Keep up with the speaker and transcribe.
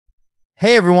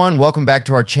Hey everyone, welcome back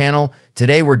to our channel.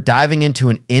 Today we're diving into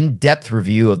an in-depth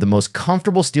review of the most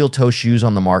comfortable steel toe shoes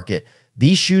on the market.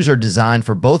 These shoes are designed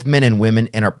for both men and women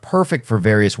and are perfect for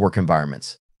various work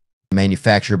environments.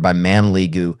 Manufactured by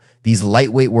Manlegu, these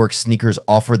lightweight work sneakers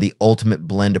offer the ultimate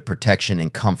blend of protection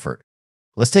and comfort.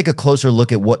 Let's take a closer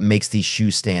look at what makes these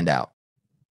shoes stand out.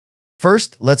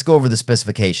 First, let's go over the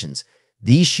specifications.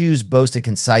 These shoes boast a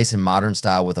concise and modern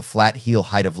style with a flat heel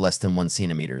height of less than 1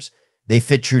 centimeter. They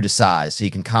fit true to size, so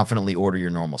you can confidently order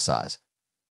your normal size.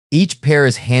 Each pair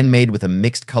is handmade with a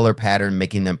mixed color pattern,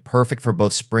 making them perfect for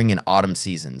both spring and autumn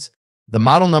seasons. The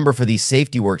model number for these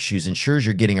safety work shoes ensures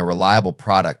you're getting a reliable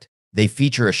product. They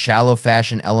feature a shallow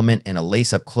fashion element and a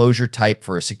lace-up closure type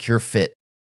for a secure fit.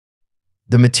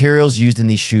 The materials used in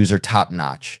these shoes are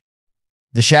top-notch.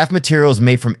 The shaft material is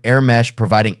made from air mesh,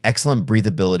 providing excellent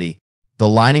breathability. The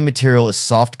lining material is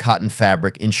soft cotton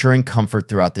fabric, ensuring comfort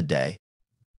throughout the day.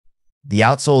 The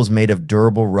outsole is made of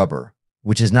durable rubber,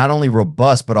 which is not only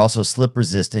robust but also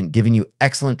slip-resistant, giving you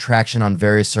excellent traction on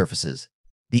various surfaces.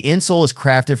 The insole is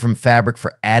crafted from fabric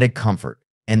for added comfort,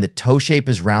 and the toe shape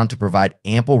is round to provide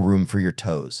ample room for your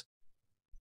toes.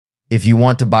 If you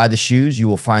want to buy the shoes, you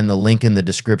will find the link in the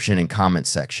description and comment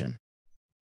section.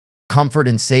 Comfort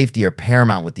and safety are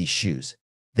paramount with these shoes.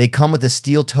 They come with a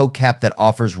steel toe cap that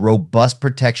offers robust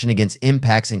protection against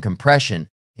impacts and compression,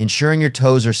 ensuring your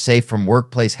toes are safe from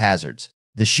workplace hazards.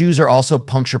 The shoes are also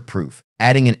puncture-proof,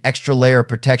 adding an extra layer of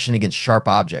protection against sharp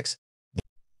objects.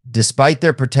 Despite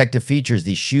their protective features,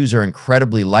 these shoes are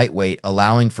incredibly lightweight,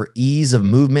 allowing for ease of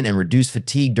movement and reduced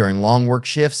fatigue during long work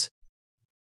shifts.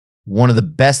 One of the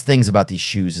best things about these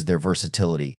shoes is their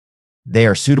versatility. They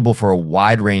are suitable for a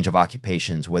wide range of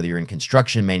occupations, whether you're in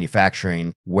construction,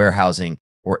 manufacturing, warehousing,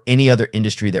 or any other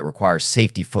industry that requires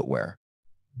safety footwear.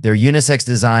 Their unisex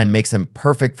design makes them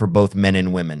perfect for both men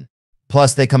and women.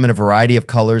 Plus, they come in a variety of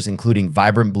colors, including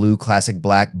vibrant blue, classic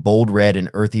black, bold red, and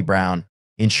earthy brown,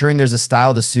 ensuring there's a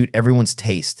style to suit everyone's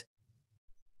taste.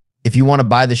 If you want to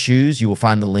buy the shoes, you will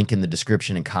find the link in the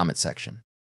description and comment section.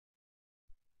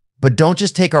 But don't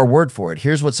just take our word for it.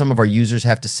 Here's what some of our users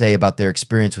have to say about their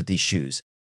experience with these shoes.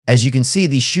 As you can see,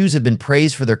 these shoes have been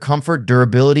praised for their comfort,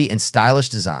 durability, and stylish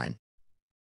design.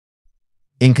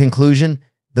 In conclusion,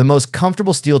 the most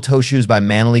comfortable steel toe shoes by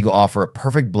Manlegu offer a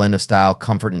perfect blend of style,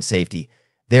 comfort, and safety.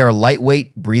 They are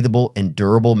lightweight, breathable, and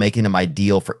durable, making them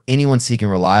ideal for anyone seeking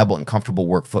reliable and comfortable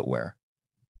work footwear.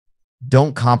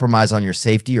 Don't compromise on your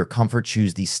safety or comfort.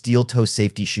 Choose these steel toe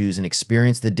safety shoes and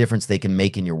experience the difference they can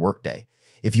make in your workday.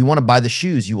 If you want to buy the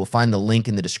shoes, you will find the link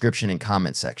in the description and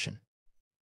comment section.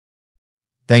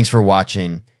 Thanks for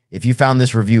watching. If you found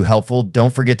this review helpful,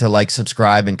 don't forget to like,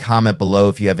 subscribe, and comment below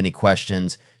if you have any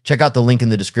questions. Check out the link in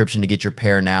the description to get your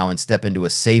pair now and step into a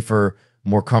safer,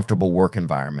 more comfortable work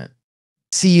environment.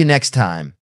 See you next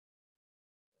time.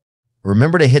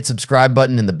 Remember to hit subscribe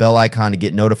button and the bell icon to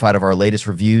get notified of our latest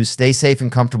reviews. Stay safe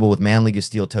and comfortable with Manlegu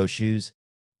steel toe shoes.